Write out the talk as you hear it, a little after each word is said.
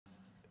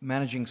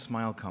managing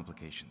smile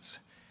complications.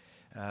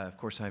 Of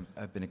course,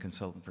 I've been a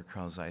consultant for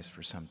Carl Zeiss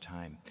for some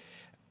time.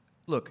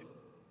 Look,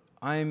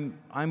 I'm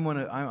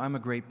a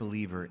great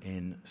believer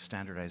in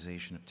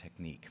standardization of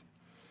technique.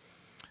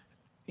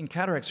 In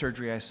cataract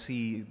surgery, I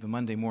see the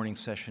Monday morning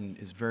session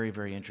is very,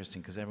 very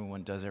interesting because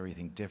everyone does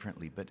everything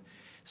differently. But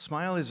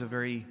smile is a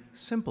very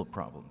simple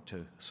problem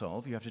to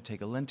solve. You have to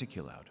take a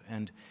lenticule out.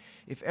 And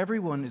if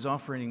everyone is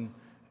offering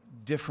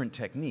different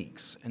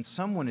techniques and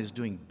someone is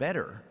doing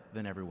better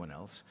than everyone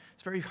else,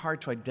 it's very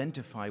hard to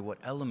identify what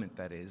element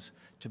that is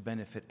to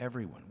benefit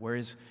everyone.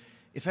 Whereas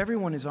if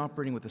everyone is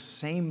operating with the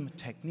same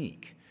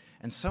technique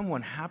and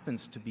someone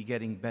happens to be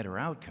getting better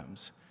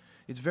outcomes,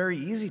 it's very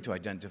easy to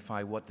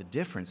identify what the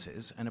difference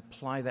is and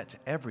apply that to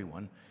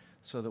everyone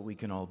so that we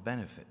can all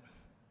benefit.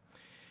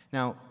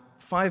 Now,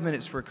 5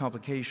 minutes for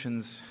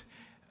complications,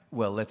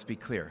 well, let's be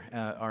clear.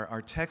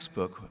 Our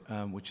textbook,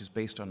 which is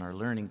based on our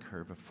learning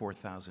curve of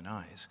 4,000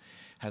 eyes,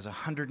 has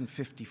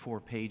 154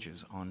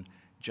 pages on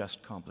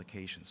just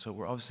complications. So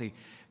we're obviously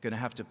going to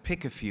have to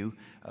pick a few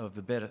of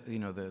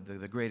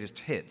the greatest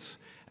hits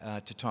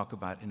to talk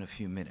about in a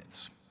few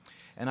minutes.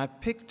 And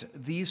I've picked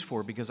these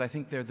four because I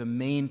think they're the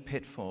main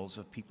pitfalls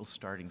of people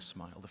starting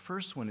SMILE. The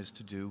first one is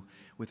to do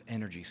with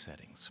energy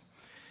settings.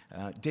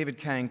 David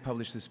Kang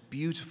published this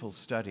beautiful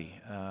study,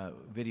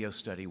 video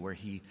study, where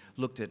he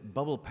looked at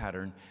bubble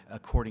pattern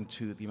according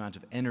to the amount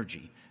of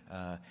energy.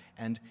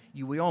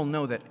 We all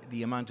know that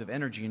the amount of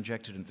energy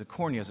injected into the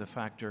cornea is a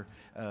factor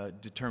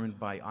determined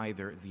by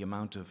either the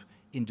amount of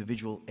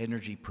individual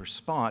energy per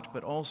spot,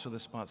 but also the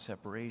spot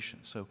separation.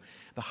 So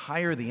the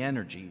higher the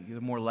energy, the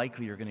more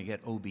likely you're going to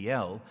get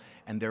OBL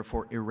and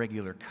therefore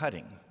irregular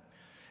cutting.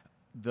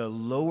 The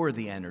lower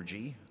the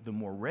energy, the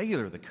more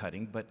regular the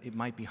cutting, but it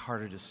might be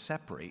harder to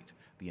separate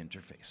the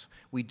interface.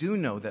 We do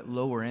know that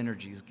lower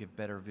energies give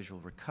better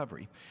visual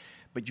recovery,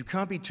 but you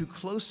can't be too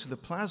close to the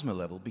plasma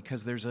level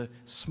because there's a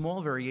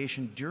small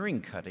variation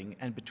during cutting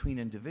and between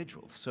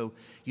individuals. So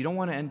you don't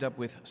want to end up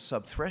with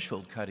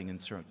subthreshold cutting in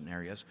certain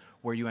areas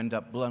where you end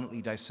up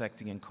bluntly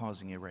dissecting and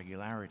causing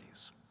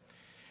irregularities.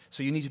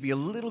 So you need to be a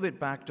little bit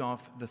backed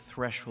off the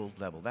threshold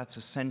level. That's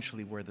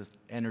essentially where the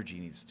energy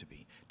needs to be.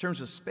 In terms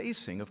of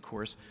spacing, of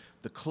course,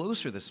 the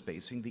closer the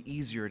spacing, the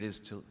easier it is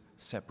to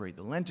separate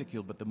the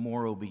lenticule, but the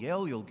more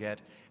OBL you'll get,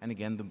 and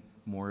again, the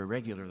more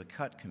irregular the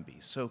cut can be.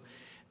 So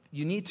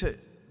you need to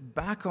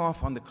back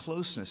off on the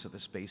closeness of the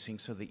spacing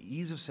so the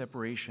ease of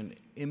separation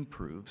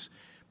improves,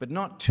 but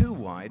not too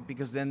wide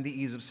because then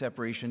the ease of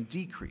separation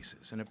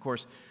decreases. And of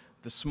course,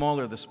 the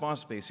smaller the spot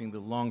spacing, the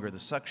longer the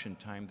suction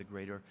time, the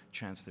greater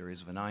chance there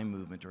is of an eye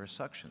movement or a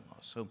suction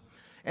loss. So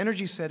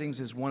energy settings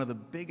is one of the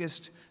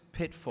biggest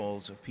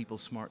pitfalls of people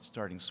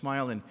starting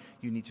SMILE, and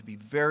you need to be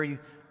very,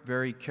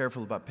 very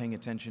careful about paying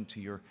attention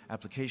to your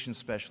application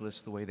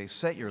specialists, the way they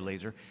set your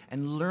laser,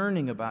 and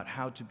learning about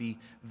how to be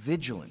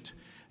vigilant.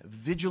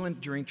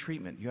 Vigilant during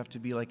treatment. You have to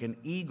be like an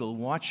eagle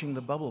watching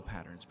the bubble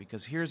patterns,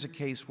 because here's a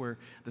case where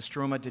the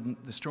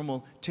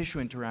stromal tissue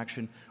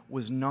interaction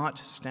was not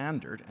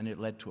standard and it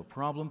led to a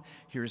problem.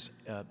 Here's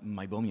a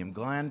meibomian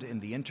gland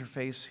in the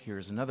interface.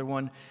 Here's another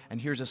one.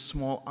 And here's a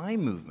small eye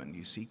movement,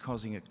 you see,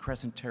 causing a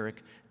crescenteric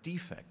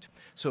defect.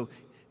 So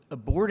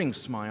aborting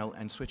SMILE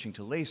and switching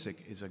to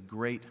LASIK is a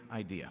great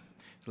idea.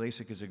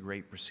 LASIK is a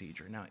great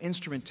procedure. Now,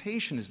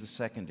 instrumentation is the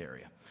second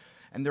area.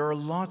 And there are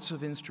lots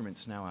of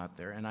instruments now out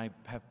there, and I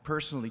have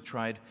personally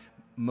tried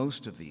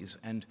most of these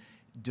and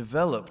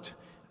developed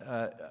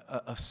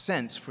a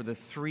sense for the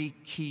three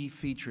key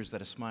features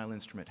that a SMILE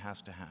instrument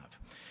has to have.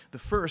 The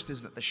first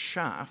is that the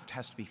shaft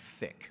has to be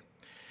thick.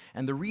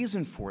 And the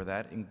reason for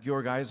that, in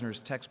Georg Eisner's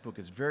textbook,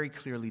 is very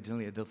clearly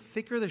delineated. The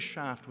thicker the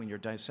shaft when you're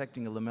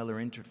dissecting a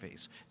lamellar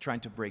interface,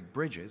 trying to break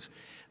bridges,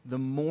 the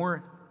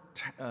more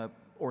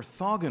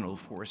orthogonal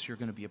force you're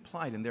going to be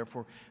applied, and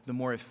therefore the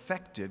more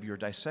effective your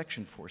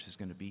dissection force is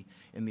going to be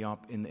in the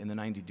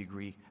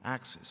 90-degree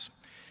axis.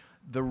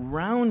 The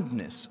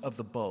roundness of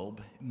the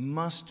bulb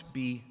must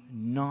be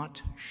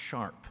not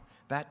sharp.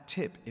 That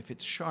tip, if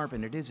it's sharp,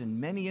 and it is in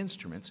many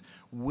instruments,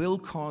 will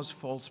cause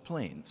false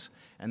planes,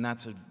 and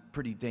that's a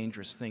pretty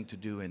dangerous thing to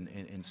do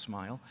in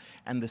SMILE.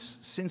 And the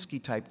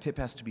Sinskey type tip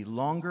has to be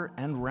longer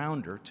and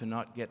rounder to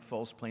not get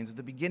false planes at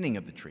the beginning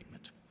of the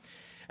treatment.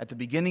 At the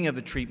beginning of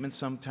the treatment,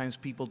 sometimes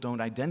people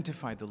don't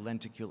identify the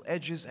lenticule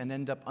edges and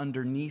end up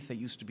underneath that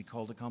used to be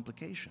called a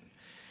complication.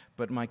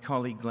 But my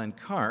colleague Glenn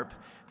Karp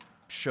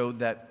showed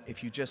that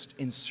if you just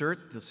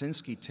insert the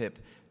Sinskey tip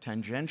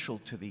tangential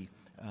to the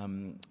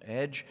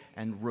edge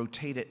and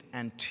rotate it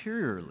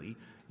anteriorly,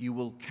 you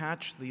will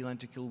catch the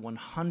lenticule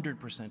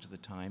 100% of the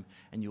time,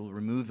 and you will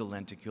remove the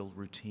lenticule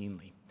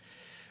routinely.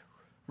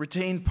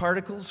 Retained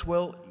particles,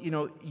 well,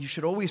 you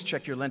should always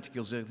check your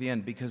lenticles at the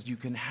end, because you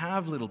can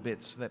have little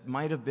bits that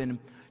might have been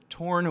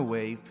torn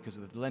away because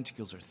the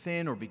lenticles are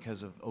thin or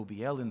because of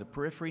OBL in the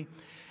periphery.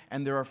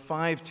 And there are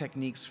 5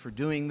 techniques for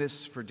doing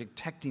this, for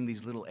detecting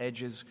these little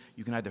edges.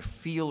 You can either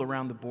feel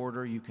around the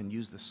border, you can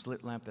use the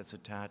slit lamp that's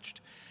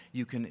attached,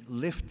 you can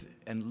lift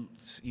and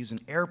use an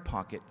air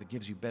pocket that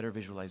gives you better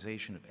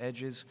visualization of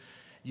edges.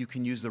 You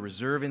can use the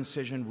reserve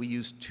incision. We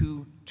use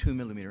two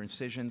 2-millimeter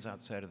incisions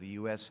outside of the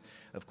US.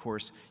 Of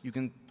course, you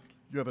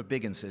have a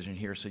big incision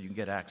here, so you can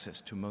get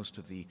access to most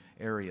of the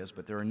areas,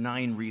 but there are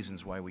 9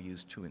 reasons why we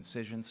use 2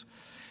 incisions.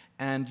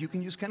 And you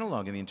can use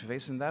Kenalog in the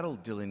interface, and that'll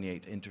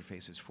delineate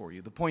interfaces for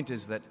you. The point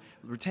is that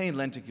retained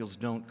lenticules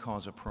don't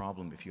cause a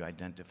problem if you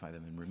identify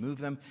them and remove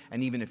them,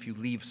 and even if you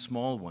leave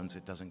small ones,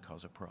 it doesn't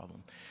cause a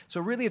problem.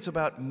 So really, it's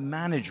about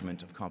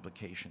management of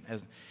complication.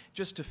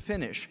 Just to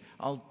finish,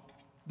 I'll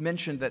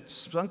mention that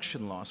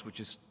function loss, which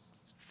is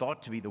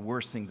thought to be the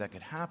worst thing that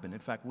could happen. In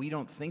fact, we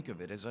don't think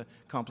of it as a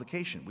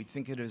complication. We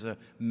think it as a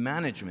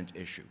management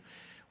issue.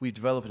 We've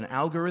developed an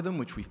algorithm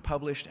which we've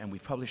published, and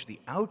we've published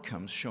the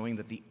outcomes showing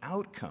that the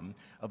outcome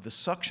of the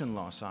suction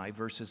loss eye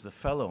versus the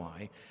fellow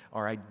eye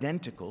are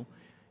identical,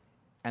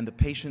 and the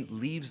patient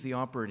leaves the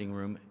operating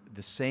room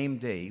the same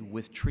day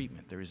with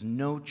treatment. There is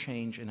no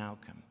change in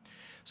outcome.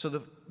 So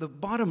the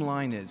bottom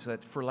line is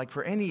that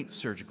for any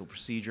surgical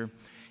procedure,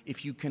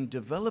 if you can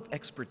develop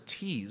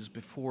expertise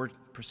before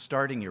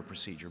starting your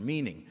procedure,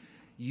 meaning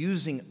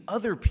using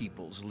other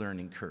people's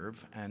learning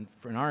curve, and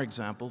in our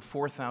example,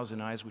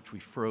 4,000 eyes which we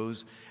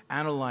froze,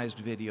 analyzed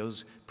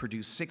videos,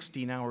 produced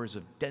 16 hours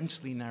of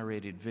densely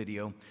narrated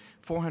video,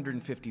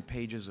 450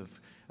 pages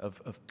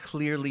of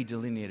clearly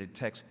delineated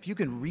text. If you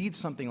can read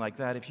something like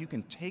that, if you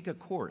can take a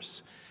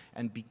course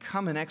and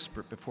become an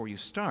expert before you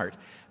start,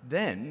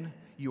 then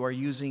you are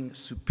using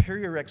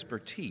superior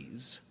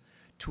expertise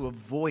to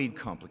avoid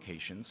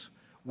complications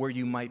where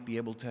you might be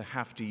able to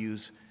have to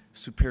use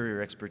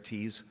superior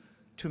expertise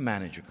to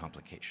manage a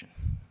complication.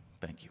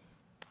 Thank you.